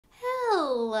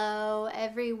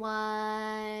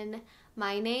everyone.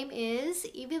 My name is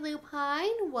Evie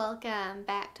Lupine. Welcome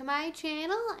back to my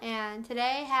channel, and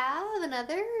today I have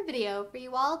another video for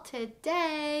you all.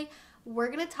 Today we're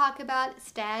going to talk about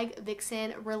Stag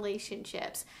Vixen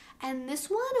relationships. And this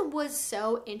one was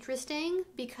so interesting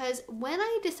because when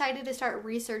I decided to start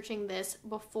researching this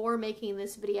before making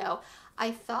this video,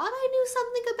 I thought I knew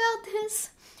something about this,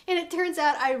 and it turns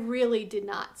out I really did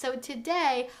not. So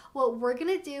today, what we're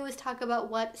going to do is talk about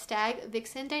what Stag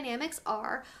Vixen dynamics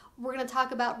are. We're going to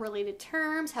talk about related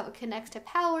terms, how it connects to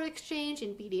power exchange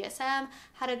in BDSM,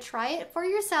 how to try it for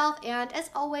yourself, and as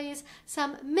always,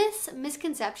 some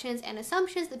misconceptions and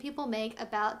assumptions that people make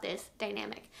about this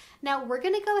dynamic. Now, we're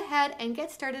going to go ahead and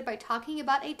get started by talking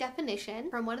about a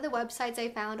definition from one of the websites I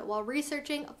found while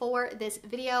researching for this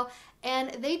video,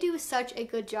 and they do such a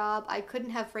good job. I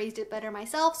couldn't have phrased it better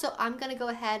myself, so I'm going to go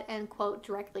ahead and quote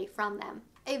directly from them.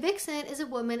 A vixen is a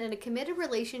woman in a committed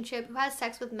relationship who has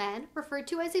sex with men, referred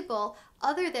to as a bull,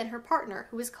 other than her partner,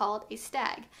 who is called a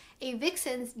stag. A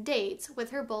vixen's dates with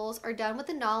her bulls are done with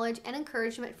the knowledge and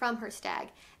encouragement from her stag,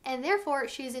 and therefore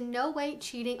she is in no way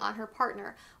cheating on her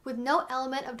partner, with no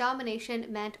element of domination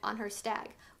meant on her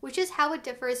stag, which is how it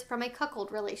differs from a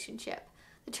cuckold relationship.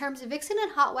 The terms vixen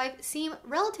and hotwife seem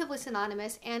relatively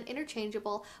synonymous and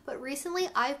interchangeable, but recently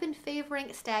I've been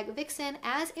favoring stag vixen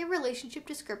as a relationship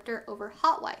descriptor over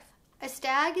hotwife. A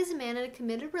stag is a man in a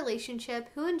committed relationship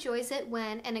who enjoys it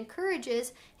when and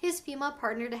encourages his female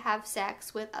partner to have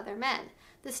sex with other men.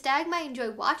 The stag might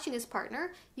enjoy watching his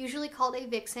partner, usually called a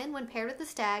vixen when paired with the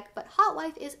stag, but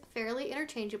hotwife is fairly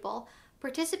interchangeable,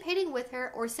 participating with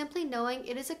her or simply knowing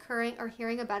it is occurring or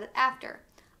hearing about it after.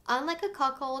 Unlike a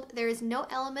cuckold, there is no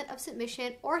element of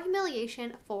submission or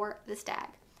humiliation for the stag.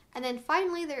 And then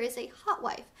finally, there is a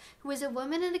hotwife, who is a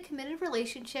woman in a committed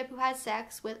relationship who has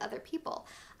sex with other people.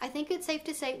 I think it's safe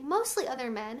to say mostly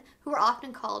other men, who are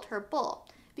often called her bull,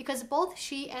 because both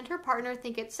she and her partner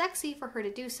think it's sexy for her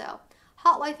to do so.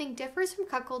 Hotwifing differs from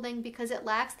cuckolding because it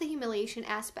lacks the humiliation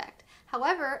aspect.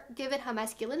 However, given how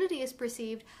masculinity is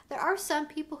perceived, there are some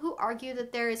people who argue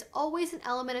that there is always an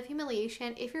element of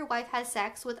humiliation if your wife has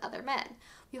sex with other men.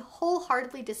 We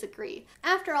wholeheartedly disagree.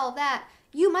 After all that,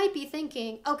 you might be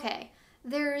thinking, okay,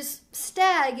 there's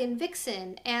stag and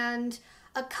vixen and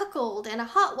a cuckold and a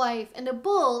hotwife and a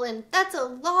bull, and that's a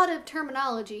lot of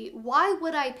terminology. Why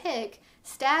would I pick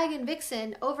stag and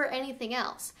vixen over anything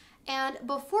else? And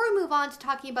before we move on to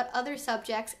talking about other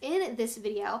subjects in this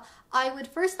video, I would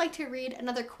first like to read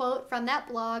another quote from that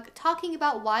blog talking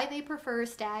about why they prefer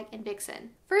stag and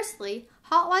vixen. Firstly,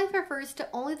 hotwife refers to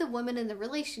only the woman in the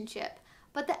relationship,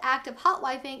 but the act of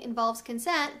hotwifing involves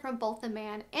consent from both the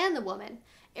man and the woman.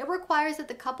 It requires that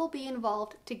the couple be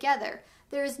involved together.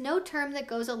 There is no term that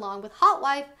goes along with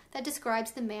hotwife that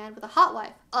describes the man with a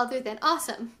hotwife, other than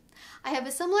awesome. I have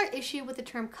a similar issue with the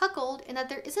term cuckold in that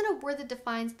there isn't a word that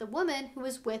defines the woman who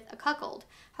is with a cuckold.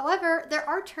 However, there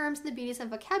are terms in the BDSM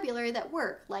vocabulary that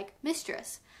work, like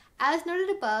mistress. As noted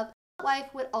above,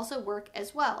 wife would also work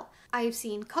as well. I have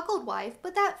seen cuckold wife,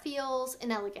 but that feels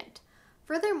inelegant.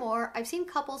 Furthermore, I've seen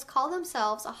couples call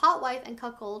themselves a hotwife and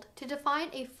cuckold to define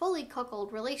a fully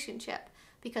cuckold relationship.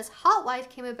 Because hotwife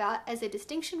came about as a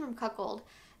distinction from cuckold,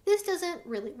 this doesn't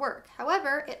really work.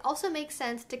 However, it also makes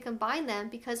sense to combine them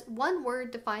because one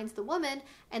word defines the woman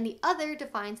and the other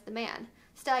defines the man.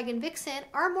 Stag and vixen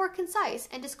are more concise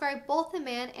and describe both the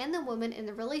man and the woman in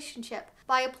the relationship.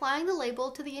 By applying the label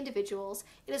to the individuals,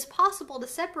 it is possible to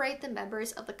separate the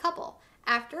members of the couple.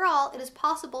 After all, it is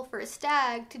possible for a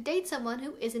stag to date someone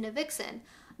who isn't a vixen.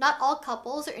 Not all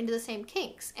couples are into the same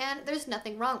kinks, and there's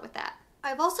nothing wrong with that.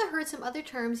 I've also heard some other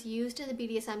terms used in the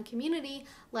BDSM community,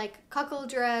 like cuckold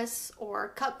dress, or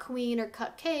cuck queen, or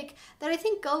cuck cake, that I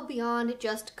think go beyond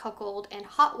just cuckold and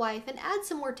hotwife and add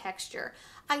some more texture.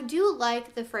 I do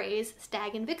like the phrase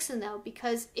stag and vixen though,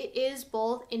 because it is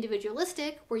both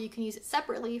individualistic, where you can use it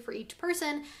separately for each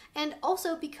person, and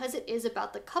also because it is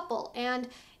about the couple. And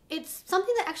it's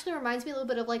something that actually reminds me a little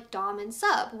bit of like dom and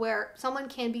sub, where someone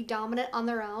can be dominant on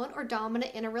their own or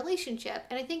dominant in a relationship,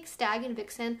 and I think stag and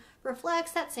vixen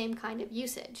reflects that same kind of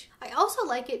usage. I also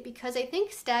like it because I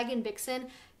think stag and vixen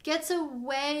gets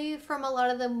away from a lot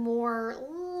of the more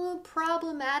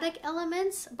problematic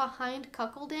elements behind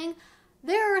cuckolding.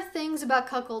 There are things about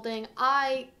cuckolding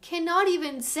I cannot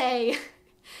even say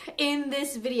in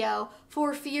this video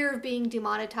for fear of being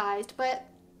demonetized, but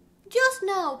just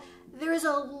know there's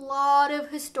a lot of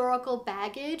historical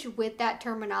baggage with that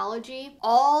terminology.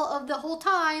 All of the whole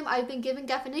time I've been giving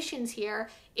definitions here,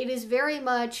 it is very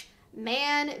much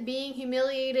man being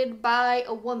humiliated by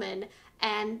a woman,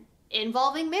 and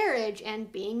involving marriage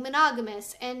and being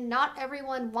monogamous, and not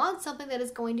everyone wants something that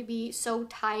is going to be so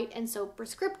tight and so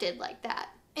prescripted like that.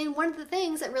 And one of the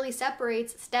things that really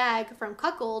separates stag from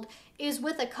cuckold is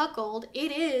with a cuckold,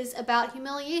 it is about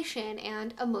humiliation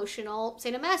and emotional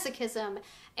sadomasochism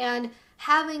and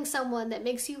having someone that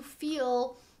makes you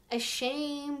feel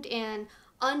ashamed and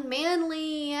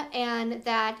unmanly and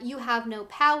that you have no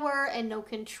power and no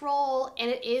control, and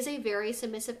it is a very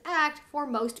submissive act for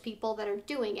most people that are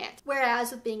doing it. Whereas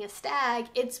with being a stag,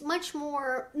 it's much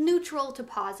more neutral to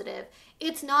positive.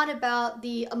 It's not about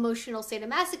the emotional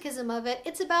sadomasochism of it,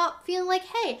 it's about feeling like,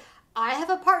 hey, I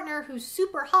have a partner who's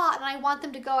super hot and I want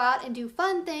them to go out and do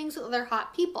fun things with other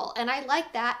hot people, and I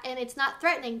like that and it's not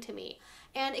threatening to me.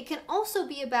 And it can also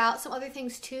be about some other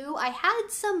things too. I had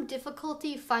some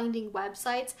difficulty finding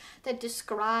websites that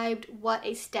described what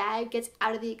a stag gets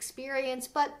out of the experience,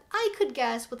 but I could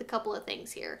guess with a couple of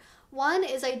things here. One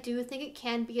is I do think it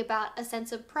can be about a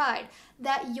sense of pride,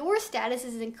 that your status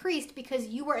is increased because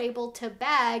you were able to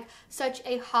bag such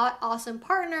a hot, awesome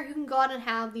partner who can go out and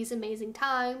have these amazing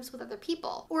times with other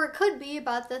people. Or it could be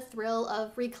about the thrill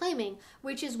of reclaiming,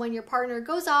 which is when your partner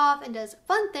goes off and does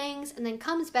fun things and then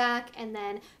comes back and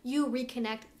then you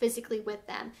reconnect physically with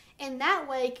them. And that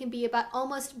way it can be about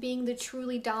almost being the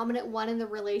truly dominant one in the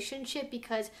relationship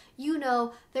because you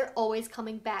know they're always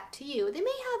coming back to you. They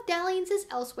may have dalliances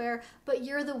elsewhere, but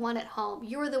you're the one at home.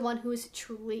 You're the one who is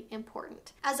truly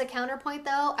important. As a counterpoint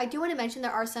though, I do want to mention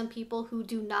there are some people who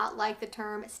do not like the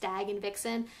term stag and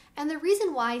vixen, and the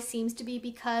reason why seems to be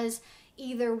because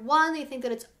either one, they think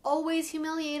that it's always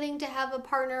humiliating to have a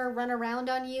partner run around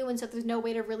on you, and so there's no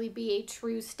way to really be a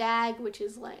true stag, which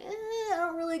is like, I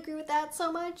don't really agree with that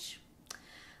so much.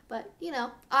 But, you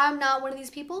know, I'm not one of these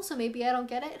people, so maybe I don't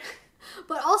get it.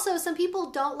 But also, some people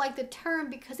don't like the term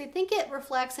because they think it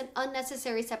reflects an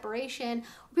unnecessary separation.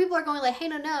 People are going like, hey,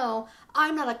 no,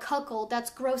 I'm not a cuckold,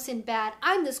 that's gross and bad.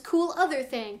 I'm this cool other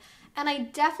thing. And I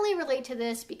definitely relate to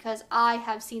this because I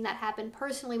have seen that happen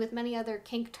personally with many other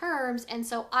kink terms, and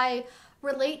so I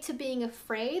relate to being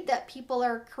afraid that people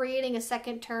are creating a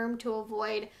second term to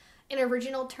avoid an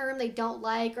original term they don't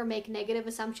like or make negative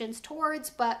assumptions towards.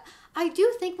 But I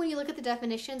do think when you look at the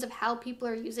definitions of how people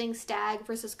are using stag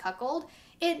versus cuckold,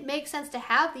 it makes sense to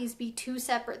have these be two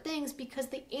separate things because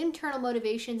the internal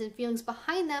motivations and feelings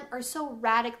behind them are so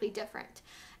radically different.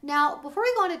 Now, before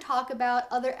we go on to talk about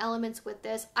other elements with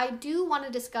this, I do want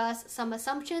to discuss some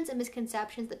assumptions and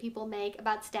misconceptions that people make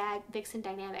about stag-vixen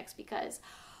dynamics because,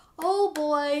 oh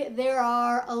boy, there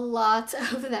are a lot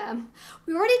of them.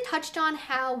 We already touched on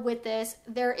how with this,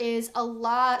 there is a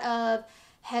lot of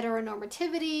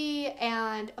heteronormativity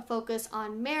and a focus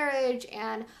on marriage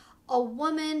and a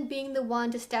woman being the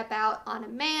one to step out on a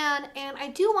man. And I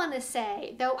do want to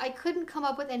say, though I couldn't come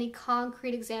up with any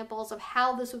concrete examples of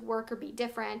how this would work or be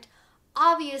different,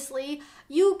 obviously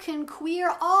you can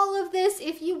queer all of this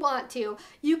if you want to.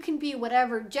 You can be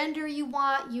whatever gender you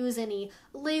want, use any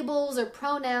labels or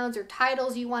pronouns or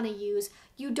titles you want to use.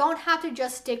 You don't have to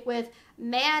just stick with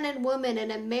man and woman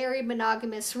in a married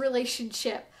monogamous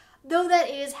relationship, though that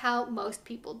is how most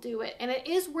people do it. And it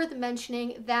is worth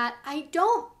mentioning that I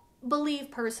don't believe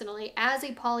personally, as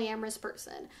a polyamorous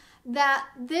person, that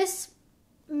this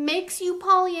makes you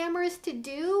polyamorous to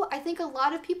do. I think a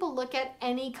lot of people look at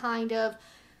any kind of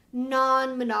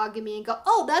non-monogamy and go,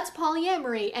 oh, that's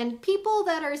polyamory. And people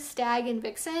that are stag and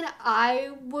vixen,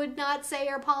 I would not say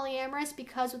are polyamorous,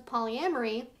 because with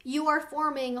polyamory, you are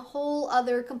forming whole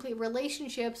other complete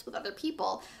relationships with other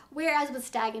people. Whereas with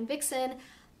stag and vixen,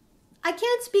 I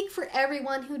can't speak for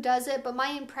everyone who does it, but my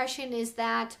impression is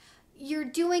that you're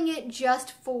doing it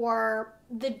just for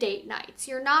the date nights.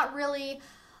 You're not really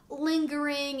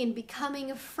lingering and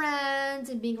becoming friends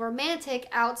and being romantic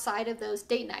outside of those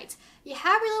date nights. You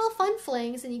have your little fun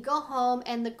flings and you go home,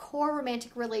 and the core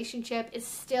romantic relationship is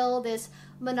still this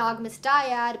monogamous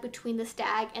dyad between the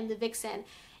stag and the vixen.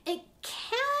 It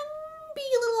can be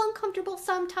a little uncomfortable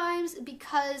sometimes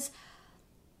because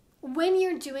when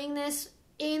you're doing this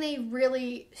in a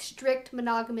really strict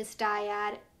monogamous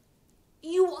dyad,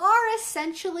 you are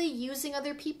essentially using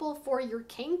other people for your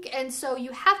kink, and so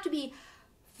you have to be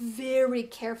very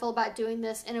careful about doing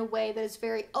this in a way that is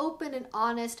very open and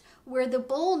honest, where the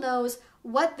bull knows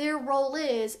what their role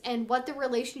is and what the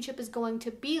relationship is going to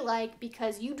be like,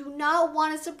 because you do not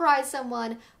want to surprise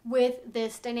someone with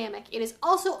this dynamic. It is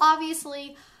also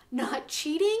obviously not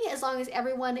cheating as long as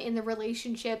everyone in the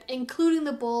relationship, including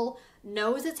the bull,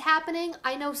 knows it's happening.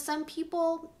 I know some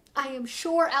people, I am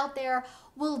sure out there,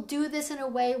 will do this in a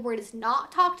way where it is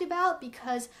not talked about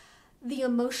because the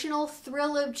emotional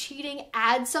thrill of cheating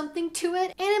adds something to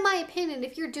it. And in my opinion,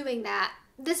 if you're doing that,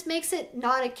 this makes it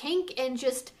not a kink and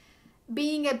just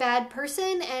being a bad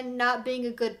person and not being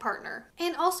a good partner.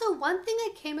 And also, one thing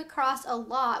I came across a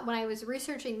lot when I was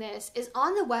researching this is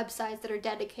on the websites that are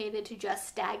dedicated to just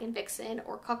stag and vixen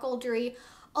or cuckoldry,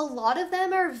 a lot of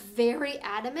them are very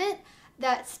adamant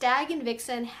that stag and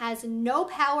vixen has no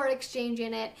power exchange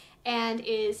in it and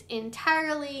is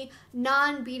entirely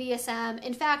non-BDSM.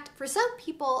 In fact, for some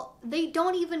people, they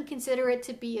don't even consider it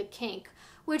to be a kink,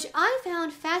 which I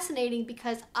found fascinating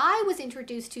because I was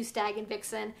introduced to stag and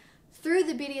vixen through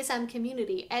the BDSM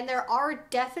community, and there are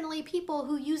definitely people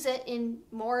who use it in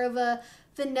more of a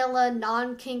vanilla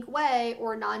non-kink way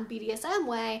or non-BDSM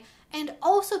way, and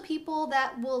also people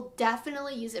that will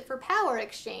definitely use it for power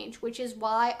exchange, which is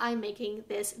why I'm making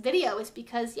this video, is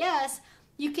because yes,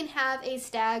 you can have a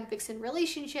stag vixen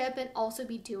relationship and also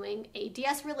be doing a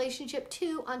DS relationship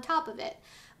too on top of it.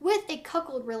 With a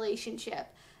cuckold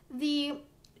relationship, the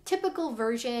typical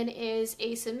version is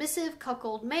a submissive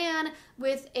cuckold man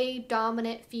with a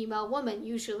dominant female woman,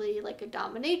 usually like a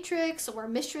dominatrix or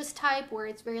mistress type, where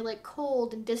it's very like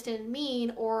cold and distant and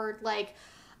mean, or like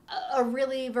a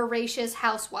really voracious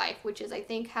housewife, which is I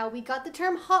think how we got the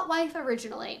term hot wife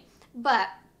originally. But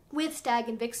with stag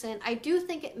and vixen, I do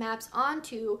think it maps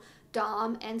onto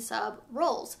dom and sub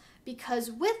roles,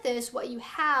 because with this what you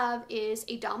have is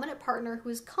a dominant partner who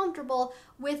is comfortable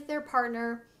with their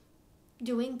partner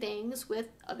doing things with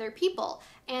other people.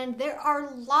 And there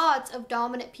are lots of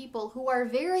dominant people who are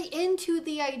very into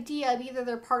the idea of either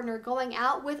their partner going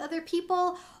out with other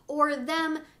people or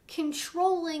them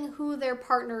controlling who their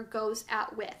partner goes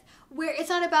out with, where it's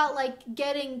not about like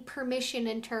getting permission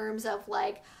in terms of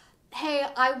like, hey,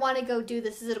 I want to go do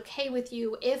this. Is it okay with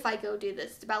you if I go do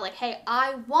this? It's about like, hey,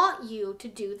 I want you to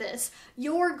do this.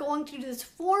 You're going to do this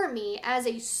for me as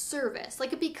a service.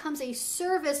 Like it becomes a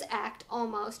service act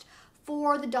almost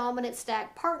for the dominant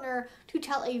stag partner to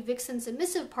tell a vixen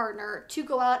submissive partner to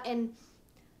go out and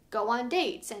go on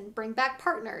dates and bring back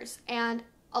partners. And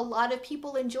a lot of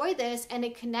people enjoy this, and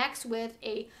it connects with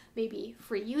a maybe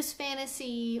free use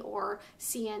fantasy or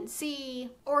CNC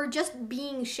or just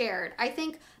being shared. I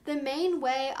think the main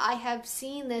way I have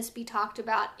seen this be talked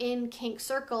about in kink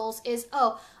circles is,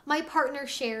 oh, my partner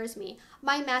shares me,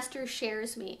 my master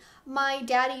shares me, my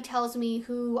daddy tells me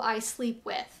who I sleep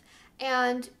with.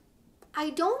 And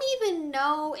I don't even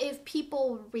know if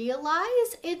people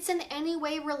realize it's in any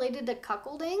way related to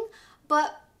cuckolding,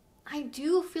 but I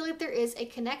do feel like there is a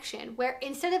connection where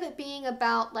instead of it being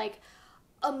about like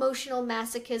emotional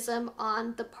masochism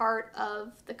on the part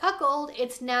of the cuckold,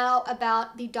 it's now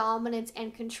about the dominance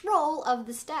and control of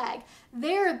the stag.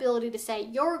 Their ability to say,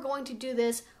 you're going to do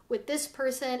this with this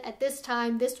person at this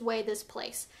time, this way, this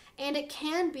place. And it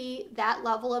can be that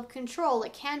level of control.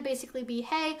 It can basically be,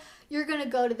 hey, you're going to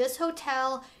go to this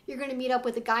hotel, you're going to meet up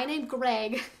with a guy named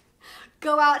Greg,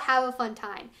 go out, have a fun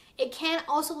time. It can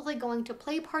also look like going to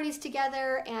play parties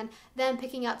together and then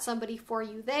picking out somebody for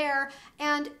you there.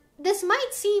 And this might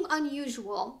seem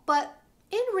unusual, but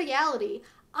in reality,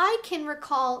 I can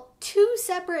recall 2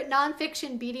 separate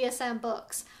nonfiction BDSM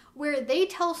books where they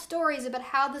tell stories about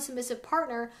how the submissive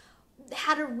partner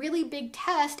had a really big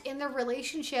test in their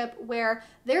relationship where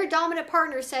their dominant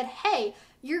partner said, hey,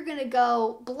 you're gonna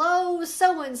go blow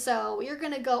so-and-so, you're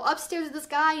gonna go upstairs with this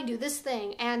guy and do this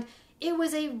thing. And it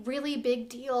was a really big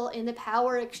deal in the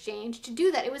power exchange to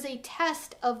do that. It was a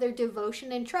test of their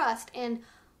devotion and trust. And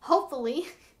hopefully,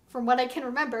 from what I can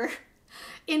remember,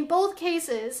 in both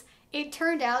cases, it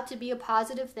turned out to be a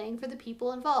positive thing for the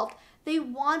people involved. They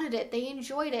wanted it, they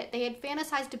enjoyed it, they had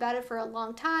fantasized about it for a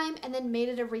long time and then made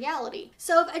it a reality.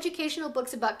 So if educational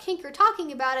books about kink are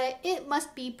talking about it, it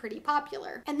must be pretty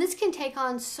popular. And this can take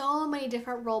on so many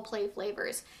different roleplay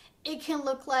flavors. It can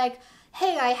look like,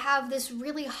 hey, I have this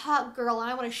really hot girl and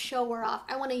I want to show her off.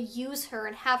 I want to use her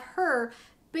and have her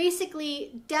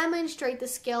basically demonstrate the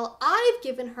skill I've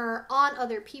given her on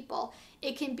other people.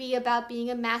 It can be about being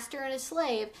a master and a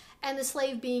slave, and the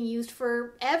slave being used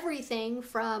for everything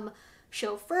from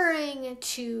chauffeuring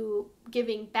to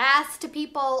giving baths to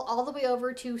people all the way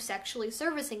over to sexually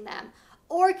servicing them.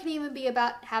 Or it can even be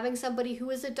about having somebody who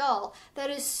is a doll that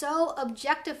is so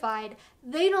objectified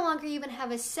they no longer even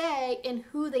have a say in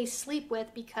who they sleep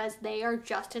with because they are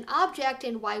just an object,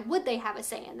 and why would they have a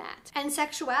say in that? And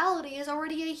sexuality is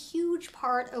already a huge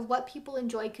part of what people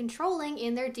enjoy controlling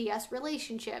in their DS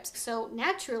relationships. So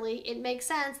naturally, it makes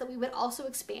sense that we would also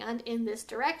expand in this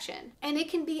direction. And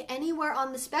it can be anywhere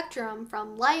on the spectrum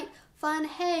from light, fun,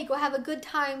 hey, go have a good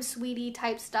time, sweetie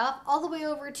type stuff, all the way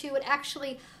over to it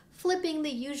actually flipping the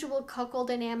usual cuckold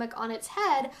dynamic on its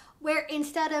head, where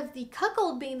instead of the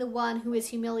cuckold being the one who is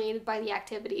humiliated by the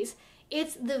activities,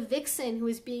 It's the vixen who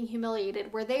is being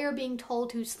humiliated, where they are being told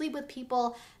to sleep with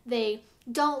people they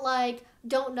don't like,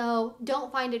 don't know,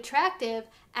 don't find attractive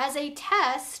as a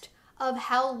test of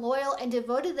how loyal and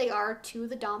devoted they are to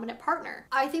the dominant partner.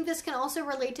 I think this can also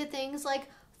relate to things like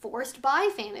forced bi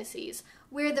fantasies,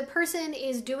 where the person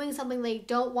is doing something they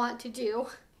don't want to do,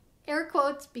 air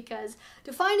quotes, because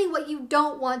defining what you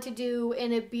don't want to do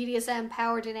in a BDSM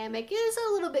power dynamic is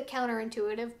a little bit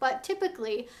counterintuitive, but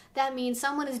typically that means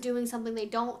someone is doing something they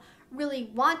don't really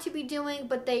want to be doing,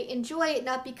 but they enjoy it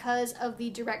not because of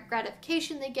the direct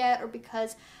gratification they get or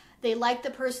because they like the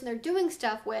person they're doing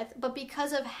stuff with, but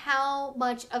because of how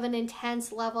much of an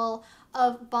intense level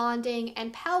of bonding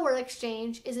and power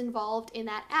exchange is involved in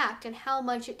that act, and how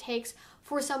much it takes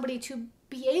for somebody to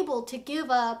be able to give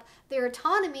up their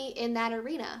autonomy in that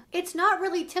arena. It's not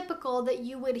really typical that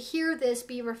you would hear this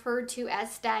be referred to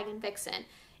as stag and vixen.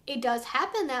 It does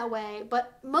happen that way,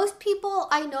 but most people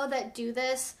I know that do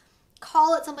this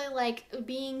call it something like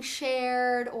being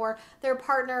shared, or their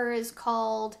partner is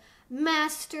called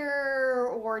master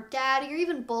or daddy, or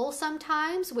even bull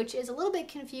sometimes, which is a little bit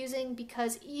confusing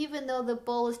because even though the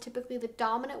bull is typically the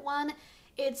dominant one,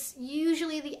 it's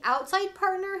usually the outside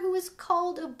partner who is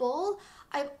called a bull.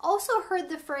 I've also heard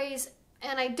the phrase,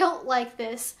 and I don't like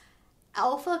this,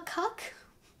 alpha cuck,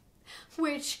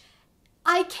 which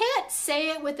I can't say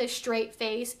it with a straight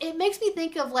face. It makes me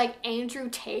think of like Andrew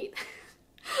Tate.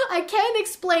 I can't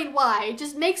explain why. It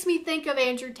just makes me think of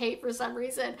Andrew Tate for some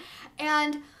reason.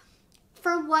 And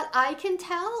from what I can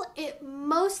tell, it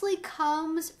mostly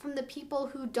comes from the people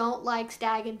who don't like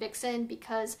stag and vixen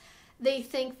because they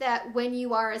think that when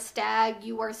you are a stag,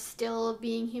 you are still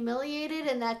being humiliated,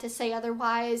 and that to say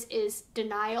otherwise is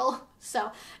denial.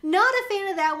 So not a fan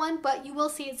of that one, but you will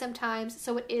see it sometimes,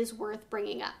 so it is worth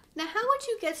bringing up. Now, how would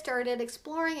you get started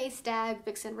exploring a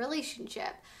stag-vixen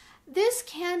relationship? This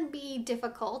can be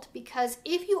difficult because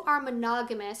if you are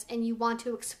monogamous and you want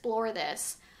to explore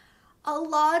this, a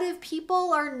lot of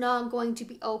people are not going to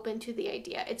be open to the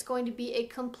idea. It's going to be a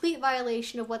complete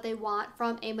violation of what they want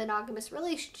from a monogamous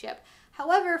relationship.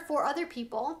 However, for other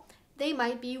people, they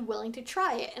might be willing to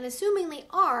try it. And assuming they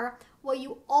are, what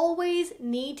you always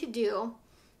need to do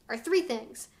are three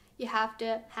things. You have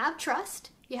to have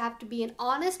trust, you have to be an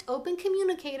honest, open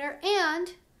communicator,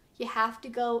 and you have to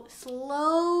go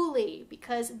slowly,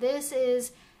 because this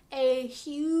is a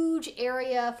huge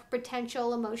area for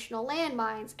potential emotional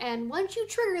landmines. And once you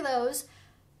trigger those,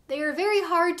 they are very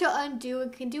hard to undo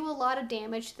and can do a lot of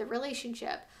damage to the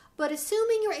relationship. But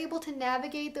assuming you're able to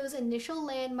navigate those initial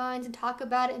landmines and talk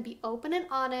about it and be open and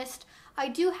honest, I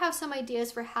do have some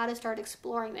ideas for how to start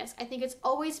exploring this. I think it's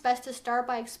always best to start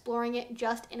by exploring it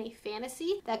just in a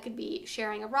fantasy. That could be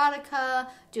sharing erotica,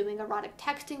 doing erotic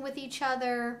texting with each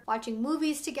other, watching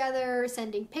movies together,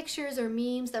 sending pictures or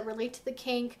memes that relate to the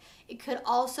kink. It could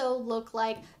also look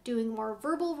like doing more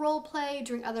verbal role play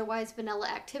during otherwise vanilla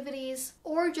activities,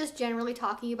 or just generally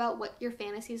talking about what your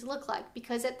fantasies look like.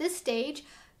 Because at this stage,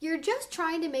 you're just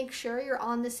trying to make sure you're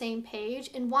on the same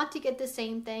page and want to get the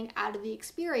same thing out of the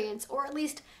experience, or at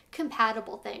least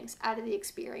compatible things out of the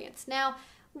experience. Now,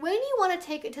 when you want to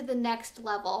take it to the next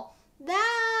level,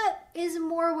 that is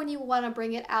more when you want to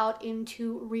bring it out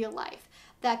into real life.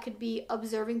 That could be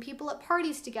observing people at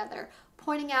parties together,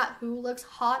 pointing out who looks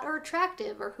hot or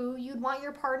attractive, or who you'd want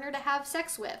your partner to have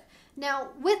sex with. Now,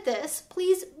 with this,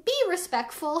 please be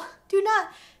respectful. Do not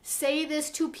say this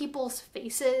to people's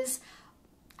faces.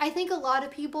 I think a lot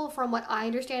of people, from what I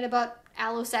understand about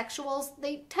allosexuals,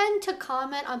 they tend to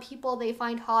comment on people they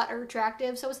find hot or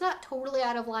attractive, so it's not totally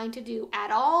out of line to do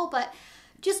at all, but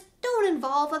just don't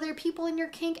involve other people in your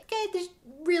kink. Okay, it's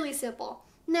really simple.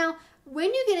 Now,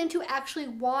 when you get into actually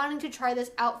wanting to try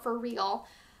this out for real,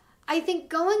 I think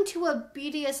going to a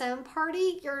BDSM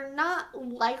party, you're not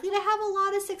likely to have a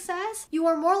lot of success. You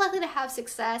are more likely to have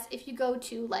success if you go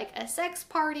to like a sex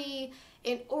party,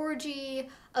 an orgy,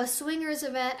 a swingers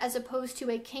event, as opposed to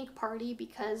a kink party,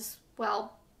 because,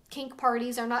 well, kink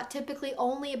parties are not typically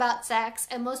only about sex,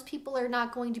 and most people are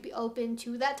not going to be open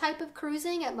to that type of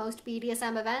cruising at most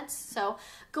BDSM events. So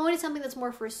going to something that's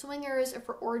more for swingers or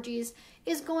for orgies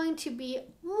is going to be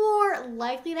more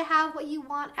likely to have what you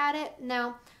want at it.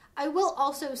 Now, I will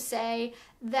also say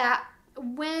that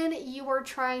when you are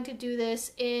trying to do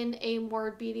this in a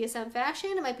more BDSM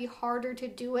fashion, it might be harder to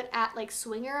do it at like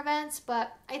swinger events,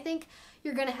 but I think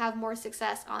you're going to have more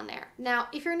success on there. Now,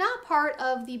 if you're not part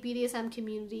of the BDSM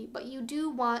community, but you do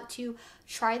want to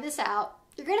try this out,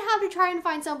 you're going to have to try and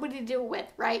find somebody to do it with,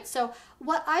 right? So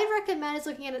what I'd recommend is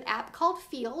looking at an app called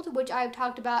Field, which I've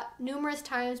talked about numerous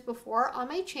times before on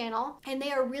my channel, and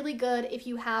they are really good if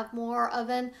you have more of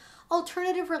an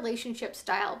alternative relationship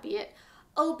style, be it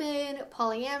open,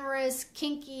 polyamorous,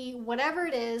 kinky, whatever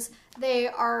it is. They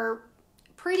are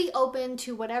pretty open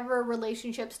to whatever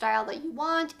relationship style that you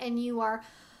want, and you are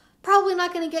probably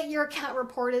not going to get your account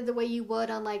reported the way you would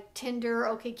on like Tinder,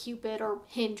 OkCupid, or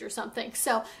Hinge or something.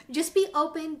 So just be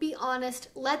open, be honest,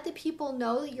 let the people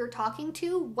know that you're talking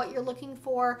to, what you're looking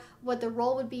for, what the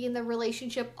role would be in the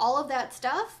relationship, all of that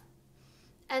stuff.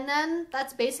 And then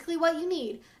that's basically what you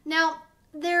need. Now,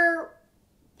 there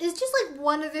is just like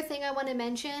one other thing I want to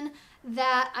mention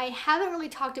that I haven't really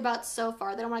talked about so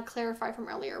far that I want to clarify from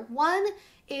earlier. One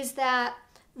is that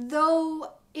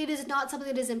though it is not something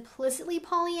that is implicitly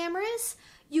polyamorous,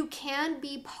 you can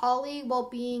be poly while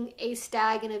being a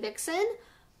stag and a vixen.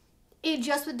 It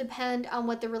just would depend on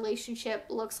what the relationship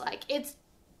looks like. It's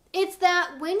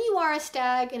that when you are a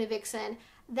stag and a vixen,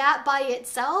 that by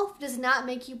itself does not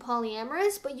make you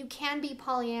polyamorous, but you can be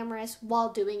polyamorous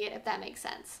while doing it, if that makes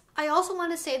sense. I also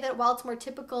want to say that while it's more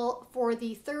typical for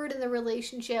the third in the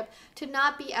relationship to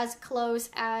not be as close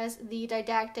as the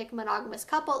didactic monogamous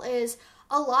couple is,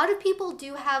 a lot of people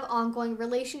do have ongoing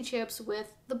relationships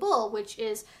with the bull, which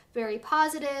is very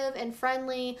positive and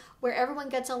friendly, where everyone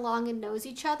gets along and knows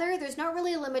each other. There's not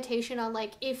really a limitation on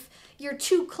like if you're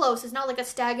too close. It's not like a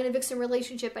stag and a vixen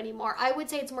relationship anymore. I would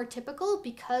say it's more typical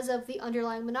because of the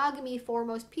underlying monogamy for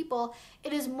most people.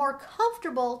 It is more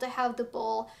comfortable to have the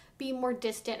bull be more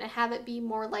distant and have it be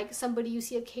more like somebody you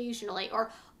see occasionally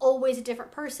or always a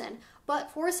different person.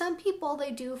 But for some people, they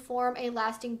do form a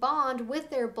lasting bond with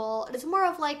their bull. It's more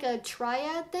of like a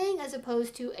triad thing as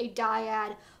opposed to a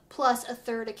dyad plus a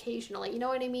third occasionally. You know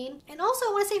what I mean? And also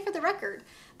I want to say for the record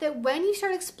that when you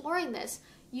start exploring this,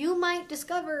 you might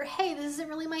discover, hey, this isn't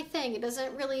really my thing. It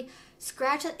doesn't really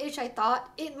scratch that itch I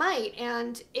thought it might.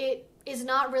 And it is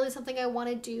not really something I want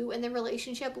to do in the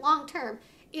relationship long term.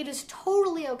 It is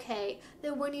totally okay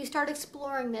that when you start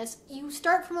exploring this, you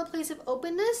start from a place of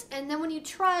openness, and then when you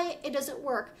try it, it doesn't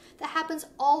work. That happens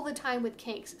all the time with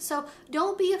kinks. So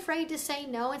don't be afraid to say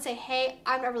no and say, hey,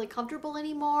 I'm not really comfortable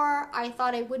anymore. I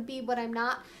thought I would be, but I'm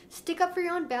not. Stick up for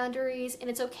your own boundaries, and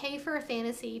it's okay for a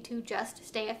fantasy to just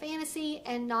stay a fantasy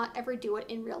and not ever do it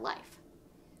in real life.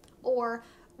 Or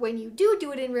when you do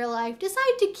it in real life,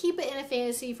 decide to keep it in a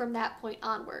fantasy from that point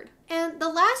onward. And the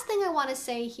last thing I want to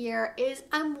say here is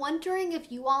I'm wondering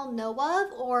if you all know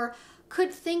of or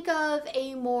could think of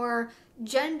a more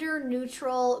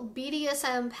gender-neutral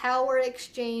BDSM power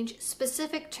exchange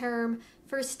specific term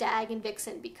for stag and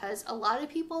vixen, because a lot of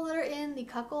people that are in the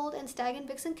cuckold and stag and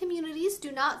vixen communities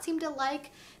do not seem to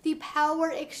like the power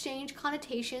exchange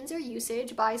connotations or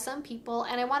usage by some people,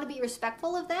 and I want to be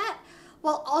respectful of that,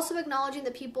 while also acknowledging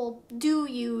that people do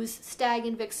use stag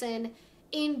and vixen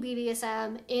in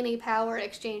BDSM in a power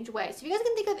exchange way. So if you guys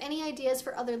can think of any ideas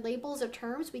for other labels or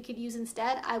terms we could use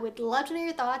instead, I would love to know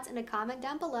your thoughts in a comment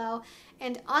down below.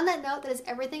 And on that note, that is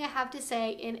everything I have to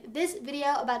say in this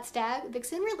video about stag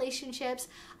vixen relationships.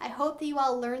 I hope that you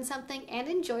all learned something and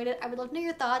enjoyed it. I would love to know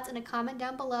your thoughts in a comment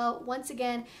down below. Once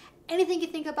again, anything you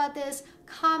think about this,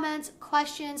 comments,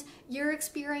 questions, your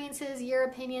experiences, your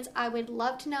opinions, I would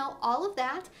love to know all of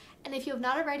that. And if you have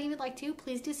not already and would like to,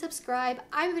 please do subscribe.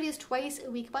 I have videos twice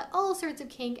a week about all sorts of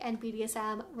kink and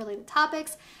BDSM related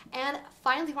topics. And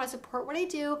finally, if you want to support what I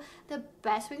do, the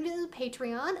best way to do is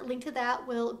Patreon. A link to that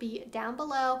will be down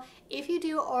below. If you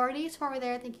do already support me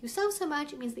there, thank you so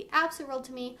much. It means the absolute world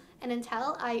to me. And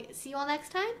until I see you all next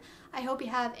time, I hope you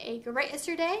have a great rest of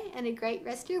your day and a great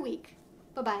rest of your week.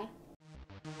 Bye-bye.